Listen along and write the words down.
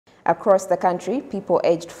Across the country, people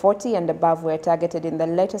aged 40 and above were targeted in the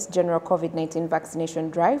latest general COVID-19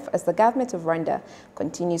 vaccination drive as the government of Rwanda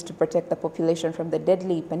continues to protect the population from the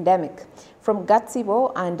deadly pandemic. From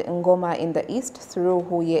Gatsibo and Ngoma in the east through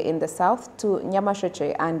Huye in the south to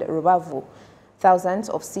Nyamasheke and Rubavu, thousands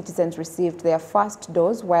of citizens received their first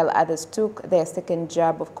dose while others took their second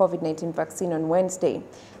jab of COVID-19 vaccine on Wednesday.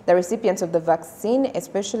 The recipients of the vaccine,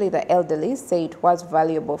 especially the elderly, say it was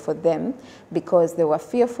valuable for them because they were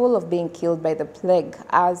fearful of being killed by the plague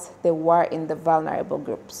as they were in the vulnerable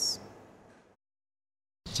groups.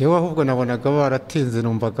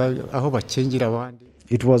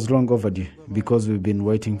 It was long overdue because we've been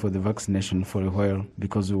waiting for the vaccination for a while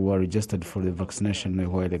because we were registered for the vaccination a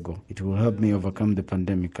while ago. It will help me overcome the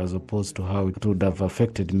pandemic as opposed to how it would have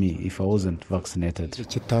affected me if I wasn't vaccinated.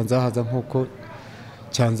 Just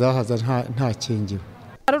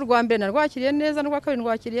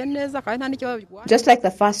like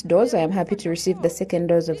the first dose, I am happy to receive the second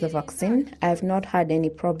dose of the vaccine. I have not had any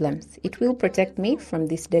problems. It will protect me from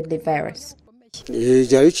this deadly virus. I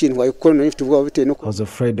was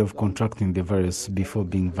afraid of contracting the virus before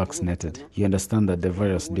being vaccinated. You understand that the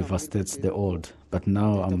virus devastates the old, but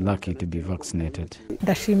now I'm lucky to be vaccinated.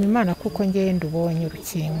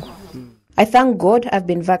 I thank God I've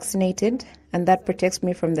been vaccinated, and that protects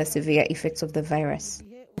me from the severe effects of the virus.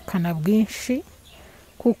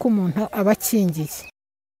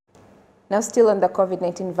 Now, still on the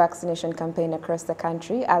COVID-19 vaccination campaign across the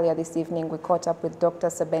country, earlier this evening we caught up with Dr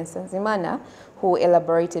Sabin Nsanzimana, who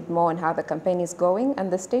elaborated more on how the campaign is going and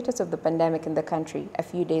the status of the pandemic in the country a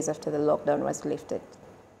few days after the lockdown was lifted.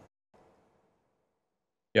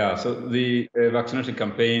 Yeah, so the vaccination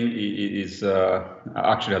campaign is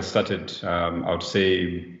actually has started, I would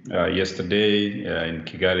say, yesterday in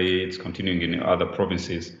Kigali. It's continuing in other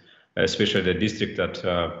provinces, especially the districts that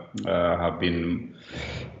have been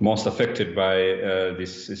most affected by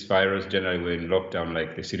this virus. Generally, we're in lockdown,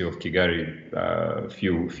 like the city of Kigali a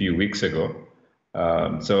few weeks ago.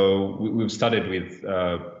 So we've started with,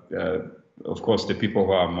 of course, the people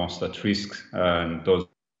who are most at risk and those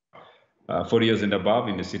 40 years and above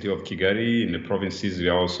in the city of Kigali. In the provinces, we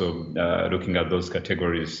are also looking at those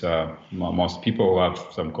categories, most people who have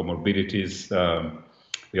some comorbidities.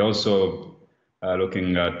 We're also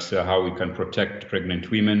looking at how we can protect pregnant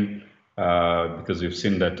women because we've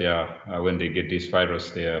seen that when they get this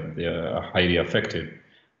virus, they are highly affected.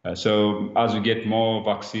 So as we get more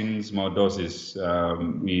vaccines, more doses,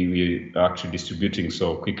 we are actually distributing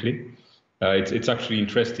so quickly. It's actually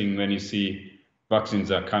interesting when you see vaccines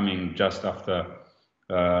are coming just after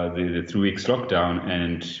the 3 weeks lockdown,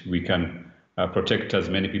 and we can protect as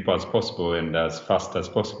many people as possible and as fast as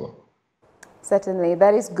possible. Certainly,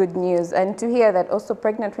 that is good news. And to hear that also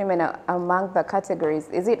pregnant women are among the categories,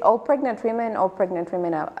 is it all pregnant women or pregnant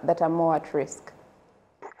women that are more at risk?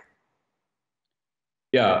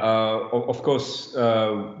 Yeah, of course,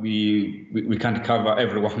 we can't cover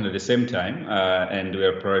everyone at the same time, and we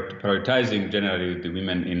are prioritizing generally the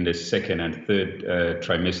women in the second and third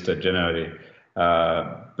trimester generally.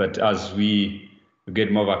 But as we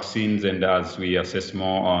get more vaccines and as we assess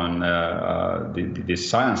more on the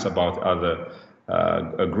science about other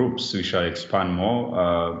groups, we shall expand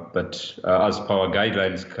more. But as per our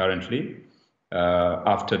guidelines currently,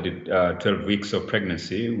 after the 12 weeks of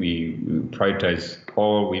pregnancy, we prioritize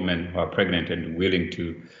all women who are pregnant and willing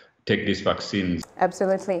to take these vaccines.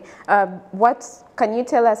 Absolutely. Can you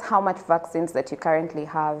tell us how much vaccines that you currently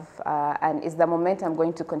have, and is the momentum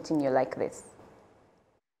going to continue like this?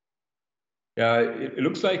 Yeah, it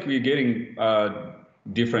looks like we're getting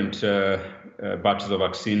different batches of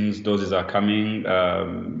vaccines. Doses are coming. A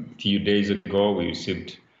few days ago, we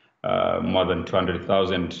received more than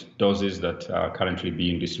 200,000 doses that are currently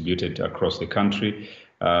being distributed across the country.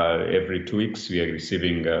 Every 2 weeks, we are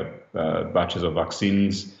receiving batches of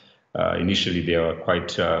vaccines. Initially, they were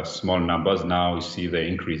quite small numbers. Now we see the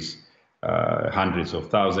increase, hundreds of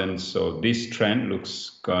thousands. So this trend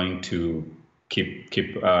looks going to keep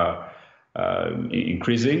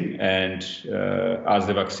increasing. And as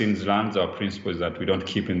the vaccines land, our principle is that we don't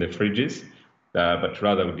keep in the fridges, but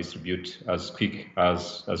rather we distribute as quick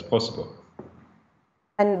as possible.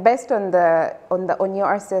 And based on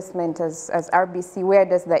your assessment as RBC, where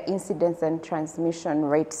does the incidence and transmission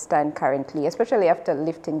rate stand currently, especially after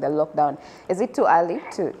lifting the lockdown? Is it too early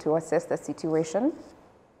to assess the situation?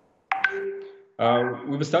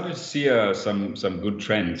 We've started to see some good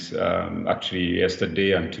trends. Actually,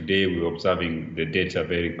 yesterday and today, we were observing the data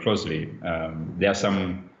very closely. There are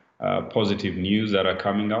some positive news that are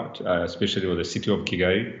coming out, especially with the city of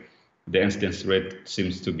Kigali. The incidence rate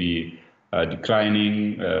seems to be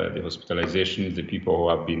declining, the hospitalizations, the people who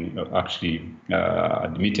have been actually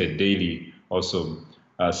admitted daily also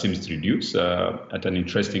seems to reduce at an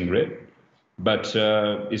interesting rate. But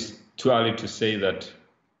it's too early to say that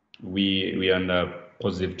we are on a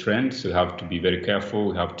positive trend, so we have to be very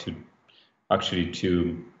careful. We have to actually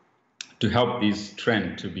to help this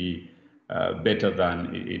trend to be better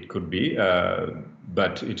than it could be.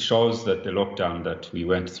 But it shows that the lockdown that we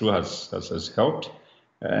went through has helped.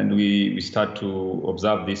 And we start to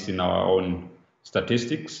observe this in our own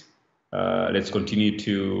statistics. Let's continue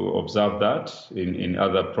to observe that in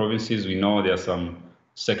other provinces. We know there are some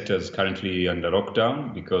sectors currently under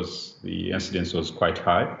lockdown because the incidence was quite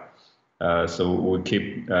high. So we'll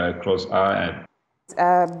keep a close eye.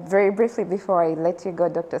 Very briefly before I let you go,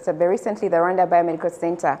 Dr. Sabin, recently the Rwanda Biomedical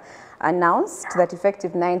Center announced that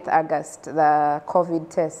effective 9th August, the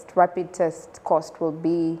COVID rapid test cost will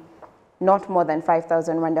be not more than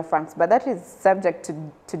 5,000 Rwanda francs, but that is subject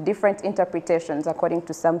to different interpretations according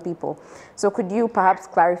to some people. So could you perhaps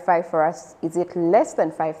clarify for us, is it less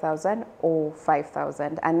than 5,000 or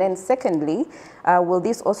 5,000? And then secondly, will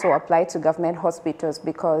this also apply to government hospitals,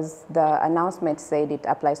 because the announcement said it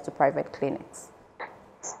applies to private clinics?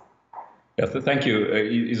 Yes, thank you.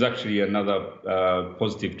 It's actually another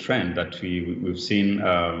positive trend that we've seen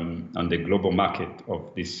on the global market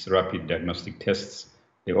of these rapid diagnostic tests.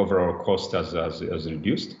 The overall cost has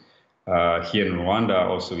reduced. Here in Rwanda,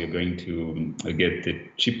 also, we're going to get the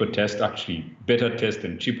cheaper test, actually better test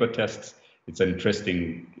and cheaper tests. It's an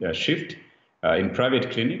interesting shift. In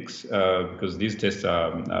private clinics, because these tests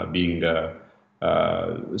are being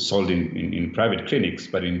sold in private clinics,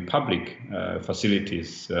 but in public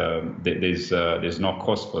facilities, there's no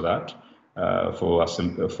cost for that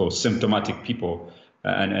for symptomatic people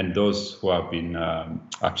and those who have been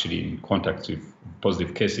actually in contact with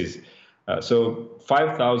positive cases. So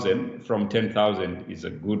 5,000 from 10,000 is a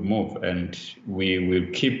good move, and we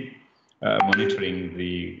will keep monitoring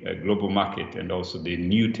the global market and also the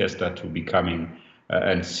new tests that will be coming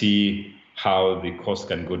and see how the cost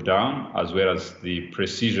can go down, as well as the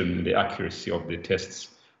precision, the accuracy of the tests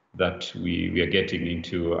that we are getting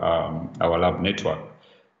into our lab network.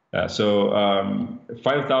 So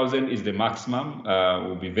 5,000 is the maximum.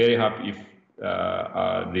 We'll be very happy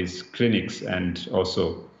if these clinics and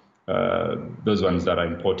also those ones that are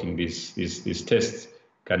importing these tests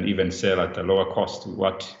can even sell at a lower cost.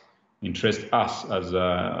 What interests us as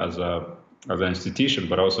an institution,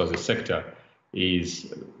 but also as a sector,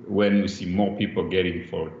 is when we see more people getting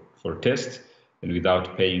for tests and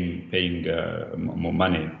without paying more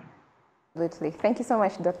money. Absolutely. Thank you so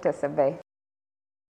much, Dr. Sabin.